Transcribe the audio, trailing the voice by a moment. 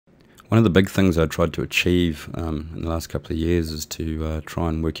One of the big things I tried to achieve in the last couple of years is to try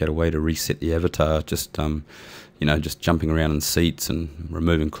and work out a way to reset the avatar. Just just jumping around in seats and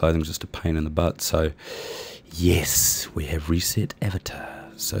removing clothing is just a pain in the butt. So yes, we have reset avatar.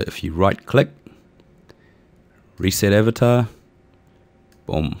 So if you right click, reset avatar,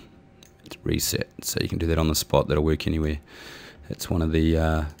 boom, it's reset. So you can do that on the spot. That'll work anywhere. It's one of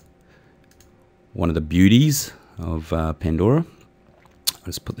the beauties of Pandora. I'll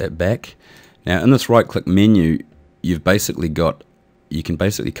just put that back. Now in this right click menu, you can basically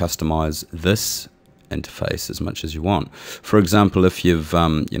customize this interface as much as you want. For example, if you've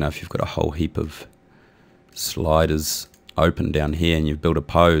if you've got a whole heap of sliders open down here and you've built a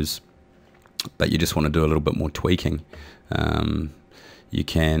pose, but you just want to do a little bit more tweaking, what you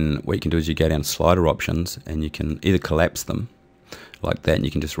can do is you go down to slider options and you can either collapse them like that and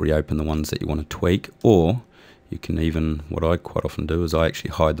you can just reopen the ones that you want to tweak, or you can even, what I quite often do is I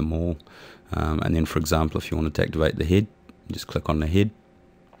actually hide them all, and then for example if you wanted to activate the head, you just click on the head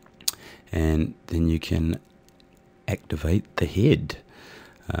and then you can activate the head.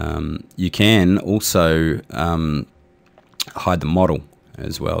 You can also hide the model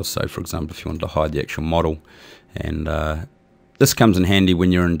as well. So for example, if you wanted to hide the actual model, and this comes in handy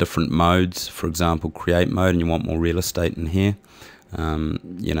when you're in different modes. For example, create mode, and you want more real estate in here.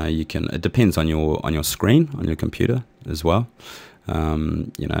 You can. It depends on your screen on your computer as well.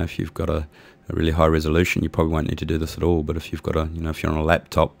 If you've got a really high resolution, you probably won't need to do this at all. But if you've got if you're on a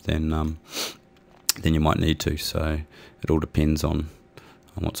laptop, then you might need to. So it all depends on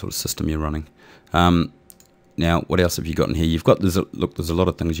what sort of system you're running. Now, what else have you got in here? You've got there's a lot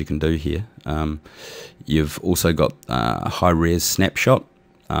of things you can do here. You've also got high res snapshot,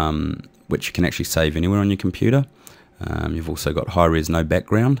 which you can actually save anywhere on your computer. You've also got high res no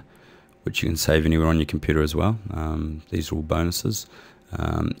background, which you can save anywhere on your computer as well. These are all bonuses.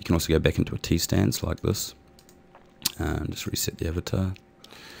 You can also go back into a T-stance like this. Just reset the avatar.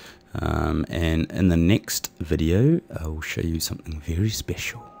 And in the next video, I will show you something very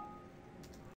special.